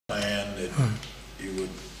that you would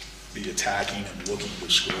be attacking and looking to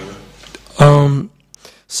score?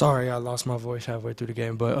 Sorry, I lost my voice halfway through the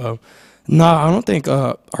game, but no, I don't think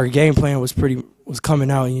our game plan was coming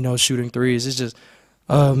out, shooting threes. It's just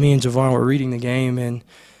me and J'Vonne were reading the game, and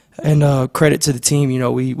credit to the team,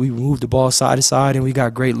 we moved the ball side to side and we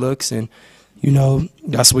got great looks, and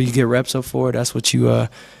that's what you get reps up for. That's what you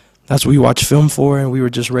watch film for, and we were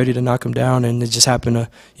just ready to knock them down, and it just happened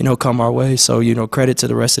to come our way. So credit to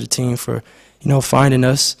the rest of the team for finding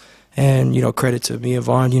us. And, credit to me and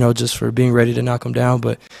Vaughn, just for being ready to knock them down.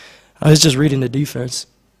 But I was just reading the defense.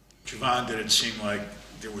 J'Vonne, did it seem like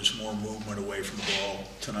there was more movement away from the ball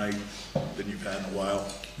tonight than you've had in a while?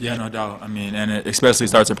 Yeah, no doubt. I mean, and it especially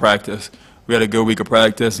starts at practice. We had a good week of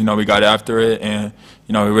practice. We got after it, and,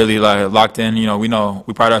 we really locked in.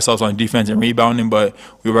 We pride ourselves on defense and rebounding, but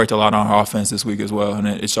we worked a lot on offense this week as well, and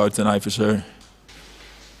it showed tonight for sure.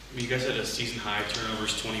 You guys had a season-high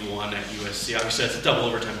turnovers, 21 at USC. Obviously, that's a double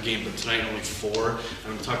overtime game, but tonight only 4.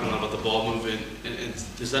 I'm talking a lot about the ball movement. And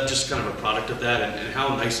is that just kind of a product of that? And how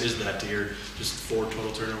nice is that to hear just 4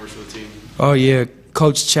 total turnovers for the team? Oh, yeah.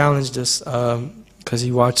 Coach challenged us because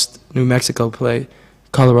he watched New Mexico play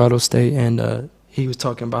Colorado State, and he was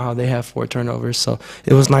talking about how they have 4 turnovers. So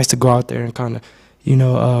it was nice to go out there and kind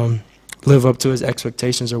of, live up to his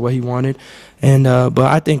expectations or what he wanted. And but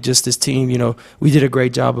I think just this team, we did a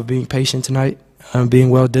great job of being patient tonight,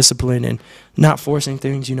 being well disciplined and not forcing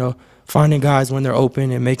things, finding guys when they're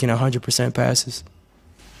open and making 100% passes.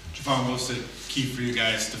 J'Vonne, what was the key for you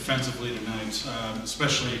guys defensively tonight,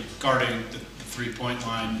 especially guarding the three-point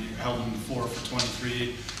line? You held them to 4 for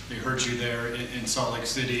 23. They hurt you there in Salt Lake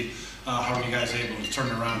City. How were you guys able to turn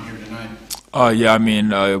it around here tonight? Yeah, I mean,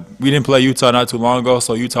 we didn't play Utah not too long ago,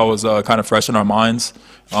 so Utah was kind of fresh in our minds.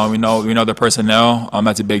 We know their personnel.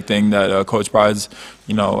 That's a big thing that Coach prides,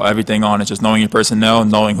 everything on. It's just knowing your personnel,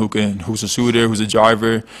 knowing who's a shooter, who's a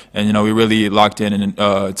driver, and we really locked in.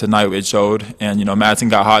 And tonight it showed. And Madsen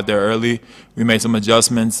got hot there early. We made some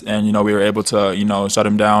adjustments, and we were able to shut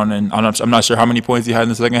him down. And I'm not sure how many points he had in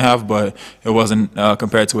the second half, but it wasn't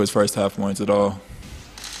compared to his first half points at all.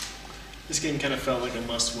 This game kind of felt like a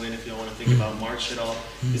must-win if y'all want to think about March at all.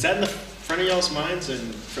 Is that in the front of y'all's minds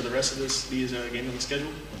and for the rest of these games on the schedule?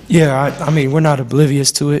 Yeah, I mean, we're not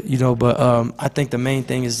oblivious to it, but I think the main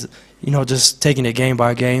thing is, just taking it game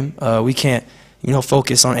by game. We can't,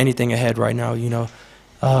 focus on anything ahead right now,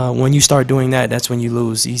 When you start doing that, that's when you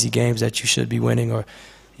lose easy games that you should be winning, or,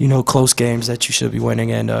 close games that you should be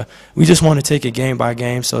winning. And we just want to take it game by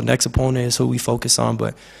game, so next opponent is who we focus on.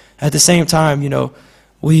 But at the same time,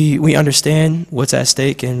 we understand what's at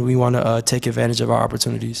stake, and we want to take advantage of our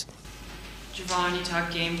opportunities. J'Vonne, you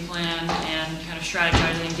talk game plan and kind of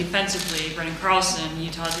strategizing defensively. Brendan Carlson,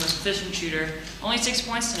 Utah's most efficient shooter, only 6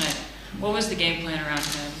 points tonight. What was the game plan around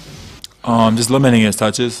him? Just limiting his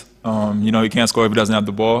touches. He can't score if he doesn't have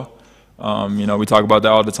the ball. We talk about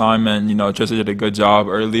that all the time, and Tristan did a good job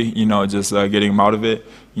early. Just getting him out of it.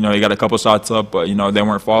 He got a couple shots up, but they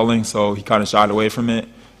weren't falling, so he kind of shied away from it.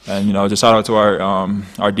 And just shout out to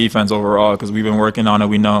our defense overall, because we've been working on it.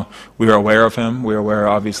 We know we are aware of him. We're aware,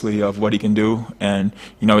 obviously, of what he can do. And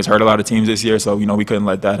he's hurt a lot of teams this year, so we couldn't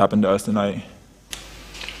let that happen to us tonight.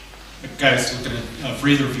 Guys, looking at for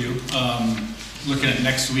either of you, looking at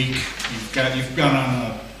next week, you've gone on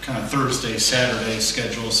a kind of Thursday, Saturday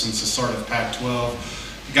schedule since the start of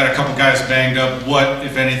Pac-12. You got a couple guys banged up. What,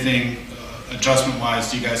 if anything, adjustment-wise,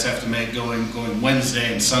 do you guys have to make going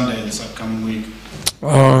Wednesday and Sunday this upcoming week?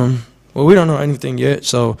 Well, we don't know anything yet,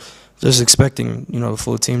 so just expecting, the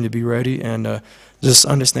full team to be ready, and just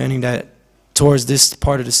understanding that towards this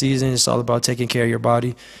part of the season, it's all about taking care of your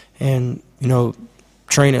body and,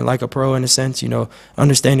 training like a pro in a sense,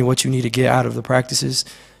 understanding what you need to get out of the practices.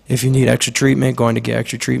 If you need extra treatment, going to get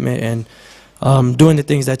extra treatment, and doing the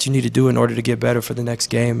things that you need to do in order to get better for the next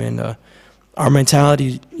game. And our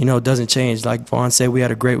mentality, doesn't change. Like Vaughn said, we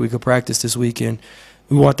had a great week of practice this week, and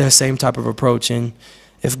we want that same type of approach. And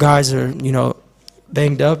if guys are,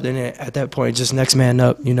 banged up, then at that point, just next man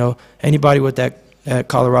up. Anybody with that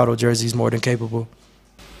Colorado jersey is more than capable.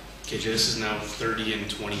 KJ, this is now 30 and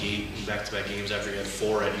 28 in back-to-back games after you had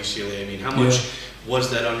 4 at UCLA. I mean, how much was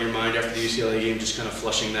that on your mind after the UCLA game, just kind of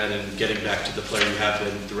flushing that and getting back to the player you have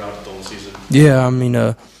been throughout the whole season? Yeah, I mean,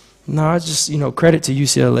 I just, credit to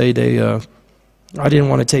UCLA. They, I didn't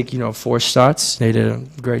want to take, forced shots. They did a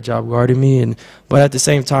great job guarding me, but at the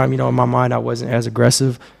same time, in my mind, I wasn't as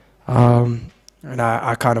aggressive, and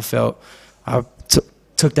I kind of felt I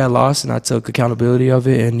took that loss, and I took accountability of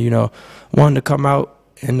it, and wanted to come out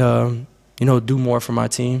and do more for my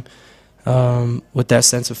team with that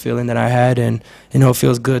sense of feeling that I had, and it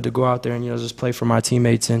feels good to go out there and just play for my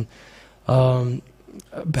teammates and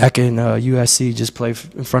back in USC, just play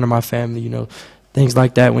in front of my family, things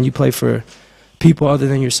like that. When you play for people other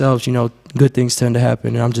than yourselves, good things tend to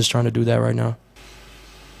happen, and I'm just trying to do that right now.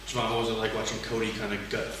 J'Vonne, what was it like watching Cody kind of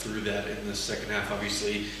gut through that in the second half?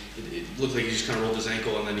 Obviously, it looked like he just kind of rolled his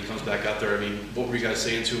ankle and then he comes back out there. I mean, what were you guys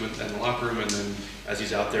saying to him in the locker room? And then as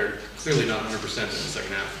he's out there, clearly not 100% in the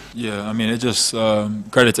second half. Yeah, I mean, it just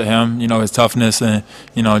credit to him, his toughness and,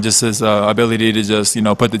 just his ability to just,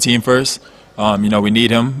 put the team first. We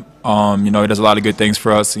need him. He does a lot of good things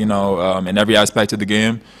for us, in every aspect of the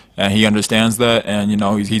game. And he understands that, and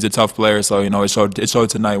he's a tough player. So it showed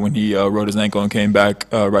tonight when he rolled his ankle and came back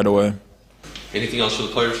right away. Anything else for the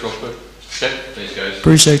players, real quick? Okay, thanks, guys.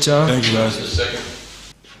 Appreciate y'all. Thank you, guys. Just a second.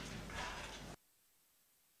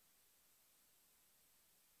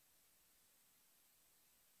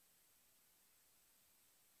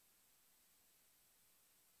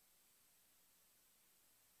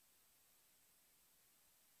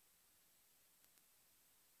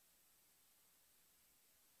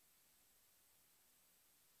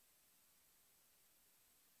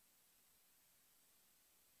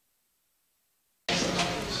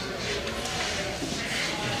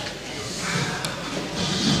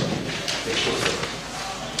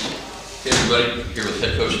 Hey everybody, here with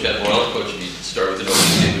head coach Tad Boyle. Coach, if you start with an opening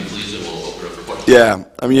statement, please, and we'll open up for questions. Yeah,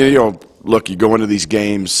 I mean, look, you go into these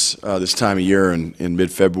games this time of year in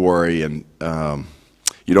mid-February, and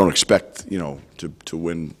you don't expect, to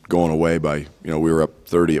win going away by, we were up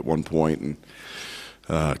 30 at one point and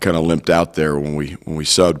kind of limped out there when we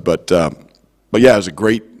subbed. But yeah, it was a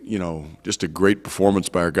great, just a great performance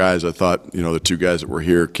by our guys. I thought, the two guys that were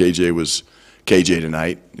here, KJ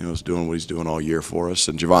tonight, is doing what he's doing all year for us,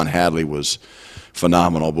 and J'Vonne Hadley was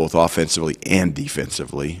phenomenal, both offensively and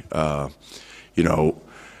defensively.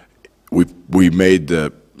 We made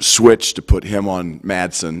the switch to put him on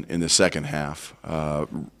Madsen in the second half.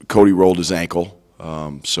 Cody rolled his ankle,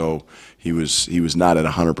 so he was not at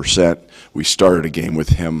 100%. We started a game with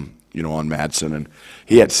him, on Madsen, and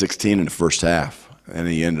he had 16 in the first half, and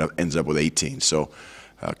he ends up with 18. So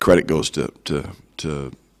credit goes to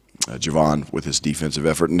J'Vonne with his defensive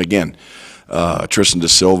effort. And again, Tristan Da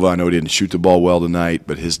Silva, I know he didn't shoot the ball well tonight,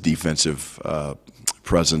 but his defensive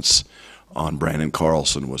presence on Brandon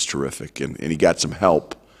Carlson was terrific. And he got some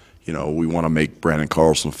help. We want to make Brandon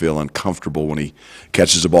Carlson feel uncomfortable when he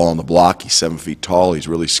catches the ball on the block. He's 7 feet tall. He's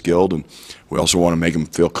really skilled. And we also want to make him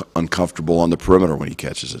feel uncomfortable on the perimeter when he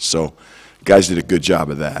catches it. So guys did a good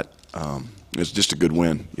job of that. It was just a good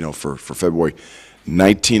win, for February.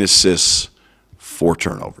 19 assists, 4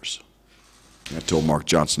 turnovers. I told Mark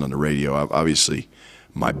Johnson on the radio, obviously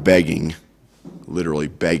my literally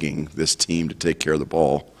begging this team to take care of the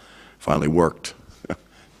ball finally worked.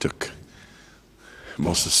 Took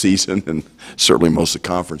most of the season and certainly most of the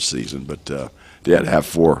conference season, but they had to have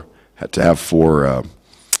four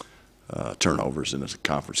turnovers in a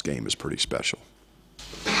conference game is pretty special.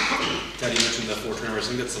 Tad, you mentioned the 4 turnovers. I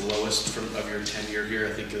think that's the lowest of your tenure here.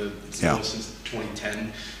 I think it's the lowest since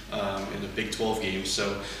 2010 in the Big 12 games.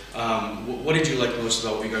 So what did you like most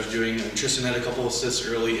about what you guys were doing? Tristan had a couple assists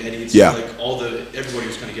early. Eddie, it seemed like everybody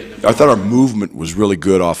was kind of getting involved. I thought our movement was really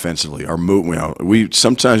good offensively. Our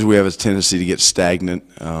sometimes we have a tendency to get stagnant,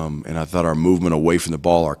 and I thought our movement away from the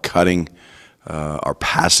ball, our cutting, our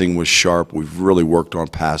passing was sharp. We've really worked on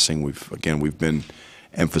passing. We've been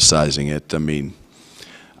emphasizing it. I mean,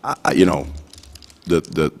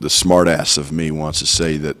 the smart ass of me wants to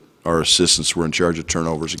say that our assistants were in charge of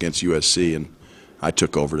turnovers against USC, and I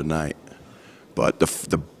took over tonight. But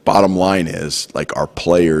the bottom line is, like, our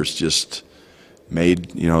players just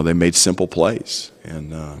made, they made simple plays,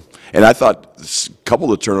 and I thought a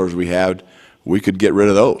couple of the turnovers we had, we could get rid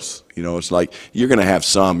of those. It's like you're going to have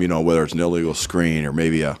some, whether it's an illegal screen or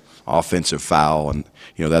maybe a offensive foul and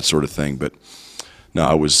that sort of thing. But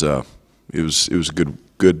no, it was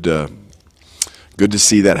good to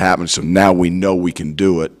see that happen. So now we know we can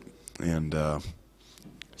do it, and not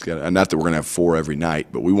that we're going to have 4 every night,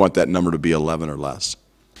 but we want that number to be 11 or less.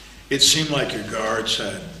 It seemed like your guards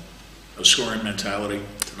had a scoring mentality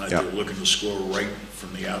tonight. They were looking to score right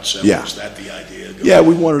from the outset. Yeah. Was that the idea?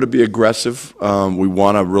 We wanted to be aggressive. We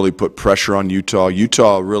want to really put pressure on Utah.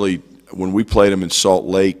 Utah really, when we played them in Salt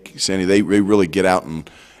Lake, Sandy, they really get out and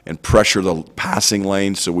pressure the passing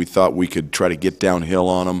lane, so we thought we could try to get downhill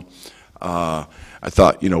on them. I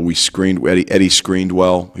thought, we screened, Eddie screened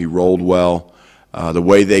well, he rolled well. The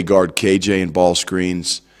way they guard KJ in ball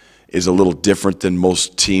screens is a little different than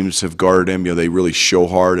most teams have guarded him. They really show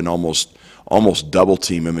hard and almost double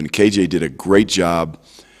team him, and KJ did a great job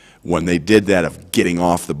when they did that of getting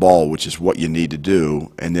off the ball, which is what you need to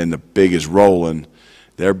do, and then the big is rolling,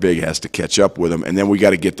 their big has to catch up with them, and then we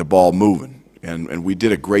got to get the ball moving. And we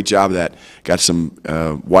did a great job of that. Got some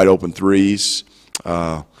wide open threes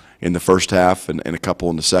in the first half and a couple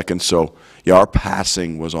in the second. So, yeah, our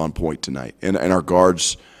passing was on point tonight. And our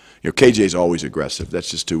guards, KJ's always aggressive.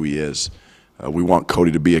 That's just who he is. We want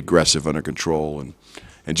Cody to be aggressive, under control. And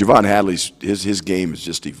J'Vonne Hadley's, his game is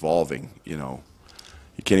just evolving, You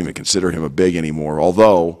can't even consider him a big anymore.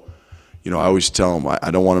 Although, I always tell him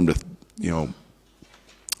I don't want him to,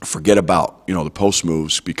 forget about, the post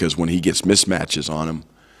moves, because when he gets mismatches on him,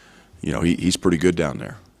 he's pretty good down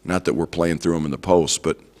there. Not that we're playing through him in the post,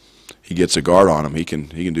 but he gets a guard on him, he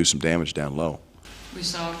can do some damage down low. We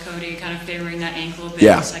saw Cody kind of favoring that ankle a bit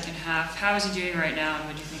Yeah. in the second half. How is he doing right now, and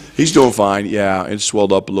what do you think? He's doing fine, yeah. It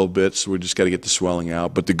swelled up a little bit, so we just got to get the swelling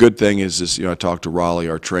out. But the good thing is I talked to Raleigh,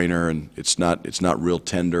 our trainer, and it's not real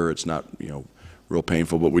tender. It's not real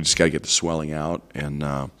painful, but we just got to get the swelling out. And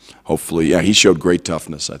hopefully, yeah, he showed great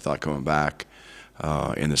toughness, I thought, coming back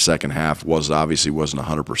in the second half. Obviously wasn't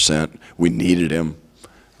 100%. We needed him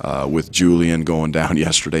with Julian going down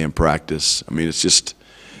yesterday in practice. I mean, it's just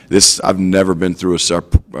this. I've never been through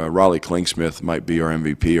Raleigh Klingsmith might be our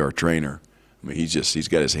MVP, our trainer. I mean, he's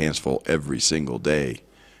got his hands full every single day,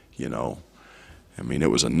 I mean,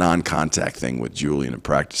 it was a non-contact thing with Julian in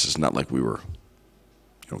practice. It's not like we were,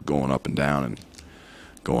 going up and down and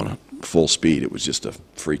going full speed. It was just a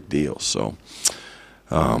freak deal. So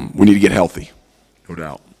we need to get healthy, no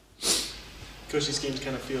doubt. Coach, these games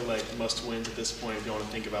kind of feel like must-wins at this point if you want to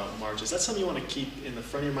think about March. Is that something you want to keep in the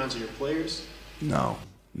front of your minds of your players? No.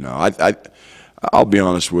 I'll be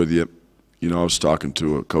honest with you. I was talking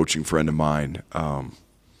to a coaching friend of mine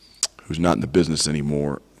who's not in the business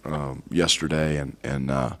anymore yesterday,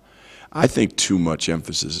 and I think too much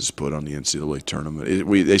emphasis is put on the NCAA tournament.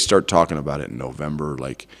 They start talking about it in November,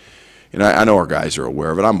 and I know our guys are aware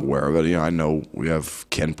of it. I'm aware of it. I know we have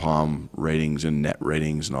Ken Palm ratings and net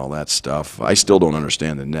ratings and all that stuff. I still don't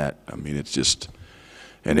understand the net. I mean, it's just,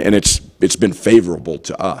 and it's been favorable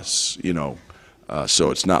to us, so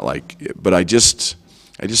it's not like, but I just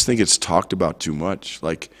think it's talked about too much.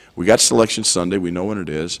 Like, we got Selection Sunday. We know when it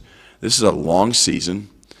is. This is a long season.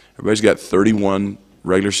 Everybody's got 31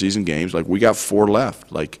 regular season games. Like, we got 4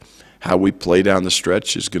 left. Like, how we play down the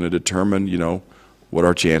stretch is going to determine, what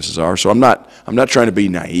our chances are. So I'm not trying to be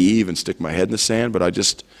naive and stick my head in the sand, but I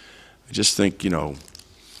just think,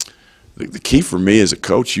 the key for me as a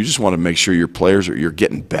coach, you just want to make sure your players you're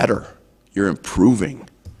getting better. You're improving,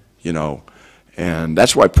 And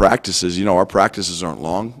that's why practices, our practices aren't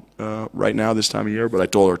long right now this time of year, but I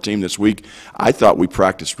told our team this week, I thought we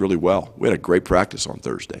practiced really well. We had a great practice on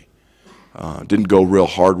Thursday. Didn't go real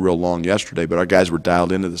hard, real long yesterday, but our guys were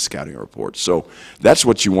dialed into the scouting report. So that's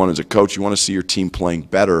what you want as a coach. You want to see your team playing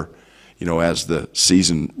better, as the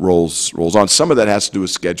season rolls on. Some of that has to do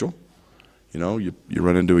with schedule. You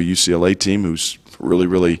run into a UCLA team who's really,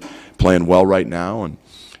 really playing well right now, and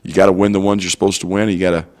you got to win the ones you're supposed to win. You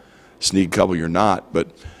got to sneak a couple you're not.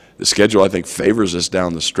 But the schedule, I think, favors us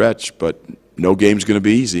down the stretch, but no game's going to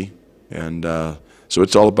be easy. And so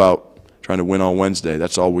it's all about trying to win on Wednesday.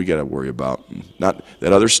 That's all we got to worry about. Not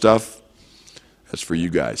that other stuff, that's for you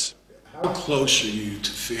guys. How close are you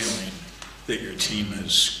to feeling that your team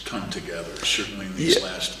has come together, certainly in these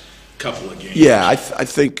last couple of games? Yeah, I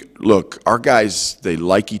think, look, our guys, they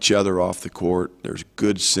like each other off the court. There's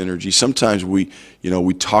good synergy. Sometimes we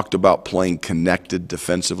talked about playing connected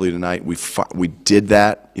defensively tonight. We did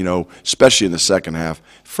that, especially in the second half.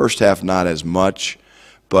 First half, not as much.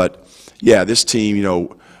 But, yeah, this team,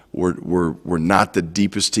 we're not the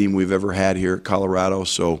deepest team we've ever had here at Colorado.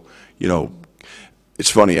 So, it's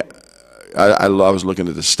funny. I was looking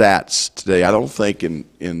at the stats today. I don't think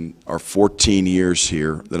in our 14 years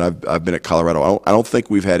here that I've been at Colorado, I don't think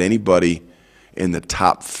we've had anybody in the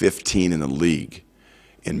top 15 in the league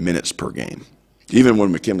in minutes per game. Even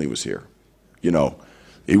when McKinley was here, he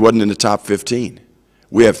wasn't in the top 15.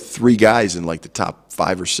 We have 3 guys in like the top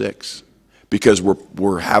 5 or 6. Because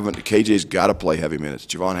we're having, KJ's got to play heavy minutes.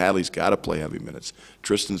 J'Vonne Hadley's got to play heavy minutes.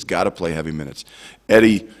 Tristan's got to play heavy minutes.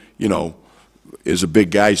 Eddie, is a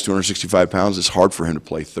big guy. He's 265 pounds. It's hard for him to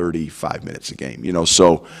play 35 minutes a game.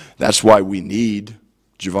 So that's why we need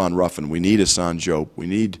Javon Ruffin. We need Hassan Jope. We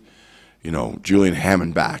need, Julian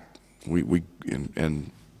Hammond back.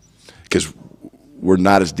 And because we're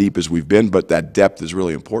not as deep as we've been, but that depth is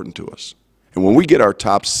really important to us. And when we get our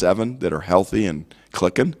top 7 that are healthy and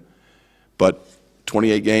clicking, but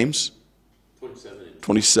 28 games,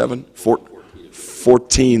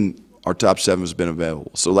 14, our top 7 has been available.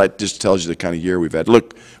 So that just tells you the kind of year we've had.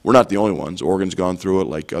 Look, we're not the only ones. Oregon's gone through it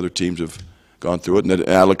like other teams have gone through it. And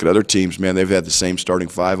I look at other teams, man, they've had the same starting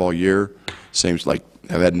 5 all year. Same, like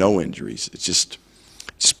have had no injuries. It's just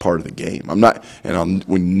part of the game.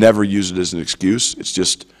 We never use it as an excuse.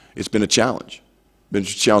 It's been a challenge. It's been a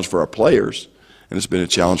challenge for our players, and it's been a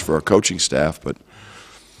challenge for our coaching staff. But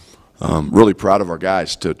really proud of our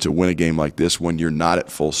guys to win a game like this when you're not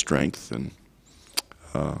at full strength, and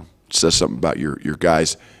it says something about your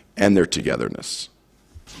guys and their togetherness.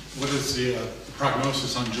 What is the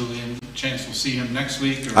prognosis on Julian? Chance we'll see him next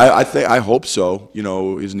week? Or? I hope so. You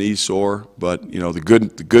know, his knee's sore, but you know the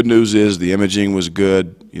good news is the imaging was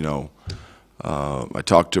good. You know, I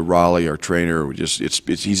talked to Raleigh, our trainer.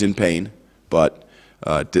 He's in pain, but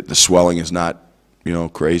the swelling is not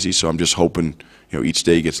crazy. So I'm just hoping each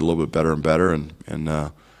day he gets a little bit better and better,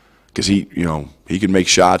 and because he can make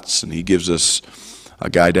shots, and he gives us a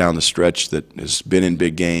guy down the stretch that has been in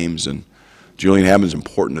big games. And Julian Hammond's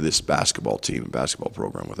important to this basketball team and basketball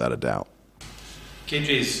program, without a doubt.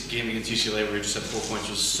 KJ's game against UCLA where he just had 4 points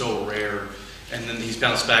was so rare, and then he's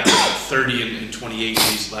bounced back to 30 and 28 in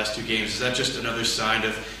these last 2 games. Is that just another sign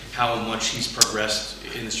of how much he's progressed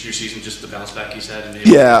in this junior season, just the bounce back he's had?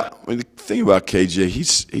 Yeah, I mean, the thing about KJ,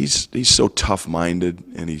 he's so tough-minded,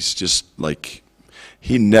 and he's just like,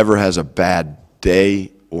 he never has a bad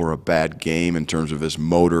day or a bad game in terms of his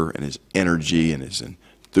motor and his energy and his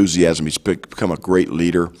enthusiasm. He's become a great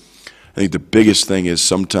leader. I think the biggest thing is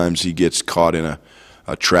sometimes he gets caught in a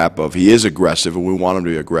trap of, he is aggressive, and we want him to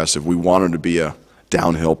be aggressive. We want him to be a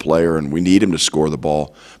downhill player, and we need him to score the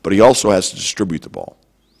ball. But he also has to distribute the ball.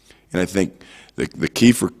 And I think the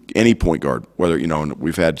key for any point guard, whether, and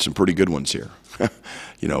we've had some pretty good ones here,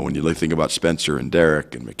 when you think about Spencer and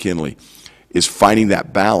Derek and McKinley, is finding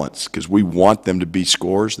that balance, because we want them to be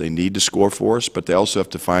scorers. They need to score for us, but they also have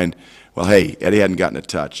to find, well, hey, Eddie hadn't gotten it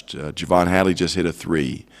touched. J'Vonne Hadley just hit a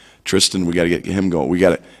 3. Tristan, we got to get him going.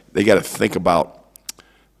 They got to think about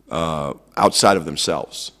outside of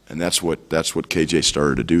themselves, and that's what KJ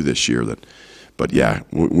started to do this year. But yeah,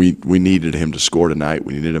 we needed him to score tonight.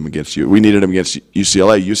 We needed him against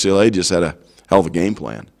UCLA. UCLA just had a hell of a game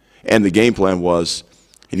plan, and the game plan was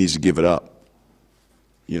he needs to give it up.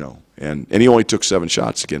 And he only took 7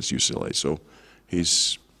 shots against UCLA, so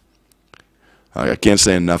I can't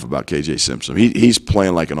say enough about KJ Simpson. He's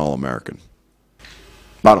playing like an All-American.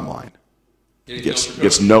 Bottom line,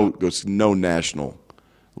 gets no national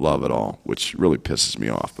love at all, which really pisses me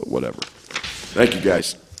off. But whatever. Thank you,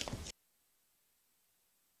 guys.